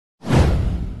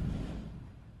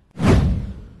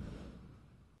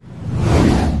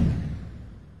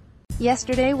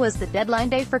Yesterday was the deadline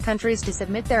day for countries to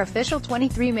submit their official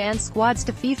 23-man squads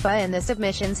to FIFA, and the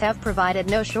submissions have provided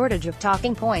no shortage of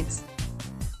talking points.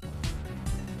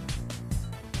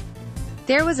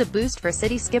 There was a boost for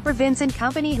City skipper Vincent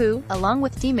Kompany who, along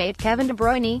with teammate Kevin De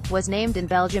Bruyne, was named in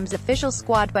Belgium's official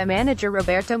squad by manager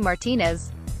Roberto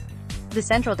Martinez. The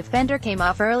central defender came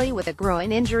off early with a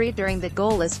groin injury during the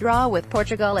goalless draw with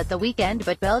Portugal at the weekend,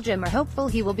 but Belgium are hopeful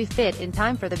he will be fit in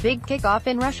time for the big kick-off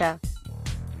in Russia.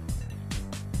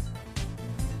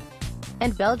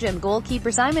 And Belgium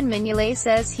goalkeeper Simon Mignolet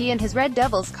says he and his Red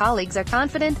Devils colleagues are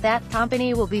confident that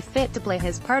Kompany will be fit to play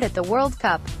his part at the World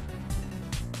Cup.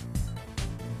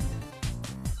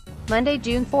 Monday,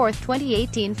 June 4,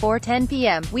 2018, 4:10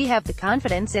 p.m. We have the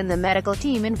confidence in the medical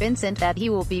team and Vincent that he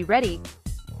will be ready,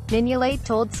 Mignolet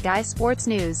told Sky Sports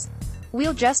News.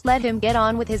 We'll just let him get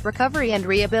on with his recovery and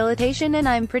rehabilitation, and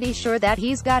I'm pretty sure that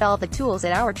he's got all the tools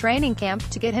at our training camp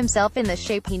to get himself in the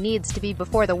shape he needs to be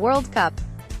before the World Cup.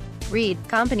 Read,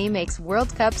 Kompany makes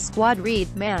World Cup squad.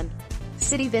 Read, Man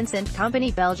City Vincent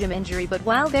Kompany Belgium injury. But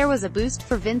while there was a boost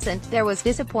for Vincent, there was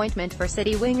disappointment for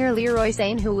City winger Leroy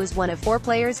Sane, who was one of 4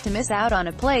 players to miss out on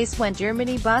a place when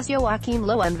Germany boss Joachim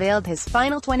Löw unveiled his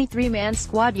final 23-man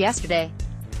squad yesterday.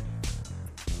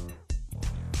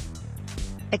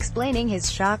 Explaining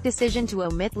his shock decision to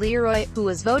omit Leroy, who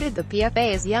was voted the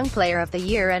PFA's Young Player of the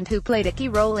Year and who played a key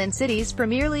role in City's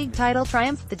Premier League title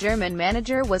triumph, the German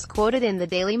manager was quoted in the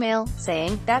Daily Mail,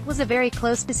 saying, "That was a very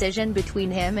close decision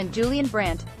between him and Julian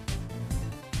Brandt.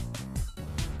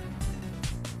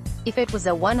 If it was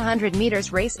a 100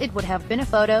 meters race, it would have been a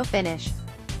photo finish.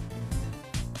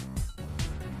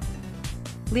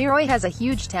 Leroy has a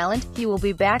huge talent, he will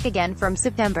be back again from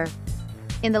September."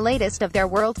 In the latest of their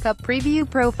World Cup preview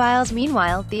profiles,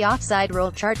 meanwhile, the offside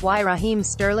rule chart why Raheem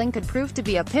Sterling could prove to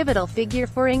be a pivotal figure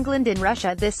for England in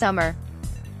Russia this summer.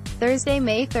 Thursday,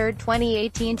 May 3,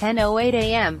 2018, 10:08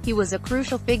 a.m. He was a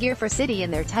crucial figure for City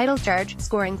in their title charge,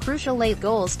 scoring crucial late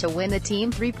goals to win the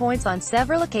team 3 points on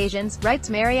several occasions, writes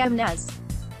Mariam Naz.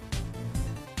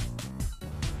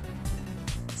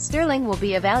 Sterling will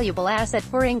be a valuable asset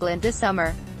for England this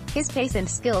summer. His pace and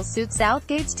skills suit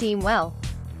Southgate's team well.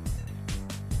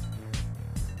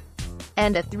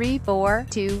 And a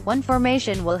 3-4-2-1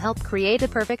 formation will help create a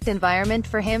perfect environment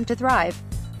for him to thrive.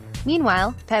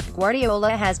 Meanwhile, Pep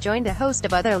Guardiola has joined a host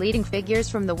of other leading figures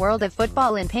from the world of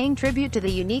football in paying tribute to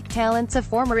the unique talents of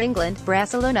former England,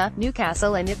 Barcelona,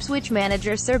 Newcastle and Ipswich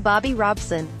manager Sir Bobby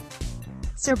Robson.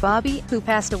 Sir Bobby, who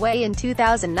passed away in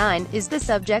 2009, is the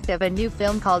subject of a new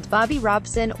film called Bobby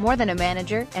Robson, More Than a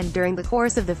Manager, and during the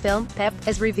course of the film, Pep,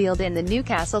 as revealed in the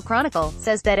Newcastle Chronicle,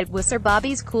 says that it was Sir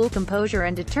Bobby's cool composure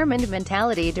and determined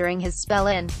mentality during his spell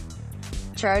in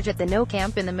charge at the Nou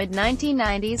Camp in the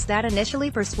mid-1990s that initially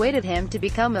persuaded him to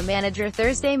become a manager.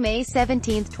 Thursday, May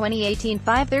 17, 2018,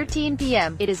 5:13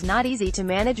 p.m. It is not easy to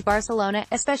manage Barcelona,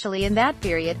 especially in that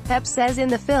period, Pep says in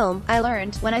the film. I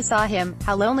learned, when I saw him,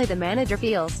 how lonely the manager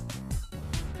feels.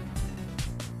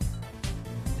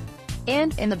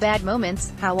 And, in the bad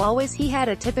moments, how always he had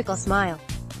a typical smile.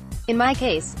 In my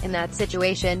case, in that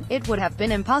situation, it would have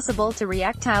been impossible to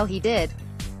react how he did.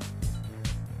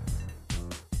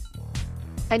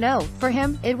 I know, for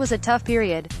him, it was a tough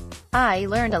period. I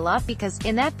learned a lot because,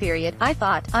 in that period, I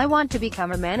thought, I want to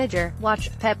become a manager.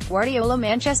 Watch, Pep Guardiola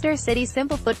Manchester City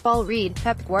Simple Football. Read,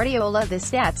 Pep Guardiola The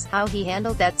stats, how he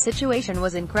handled that situation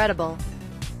was incredible.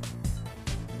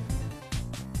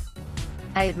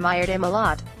 I admired him a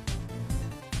lot.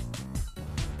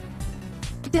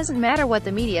 It doesn't matter what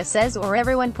the media says or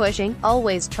everyone pushing,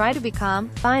 always try to be calm.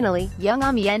 Finally, young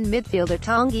Amiens midfielder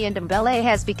Tanguy Ndombele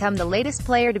has become the latest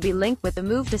player to be linked with the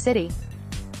move to City.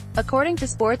 According to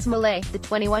Sports Malay, the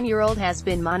 21-year-old has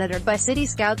been monitored by City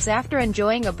scouts after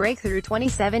enjoying a breakthrough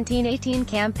 2017-18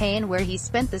 campaign where he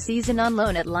spent the season on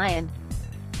loan at Lyon.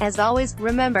 As always,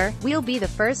 remember, we'll be the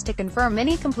first to confirm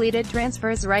any completed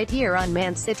transfers right here on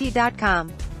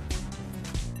mancity.com.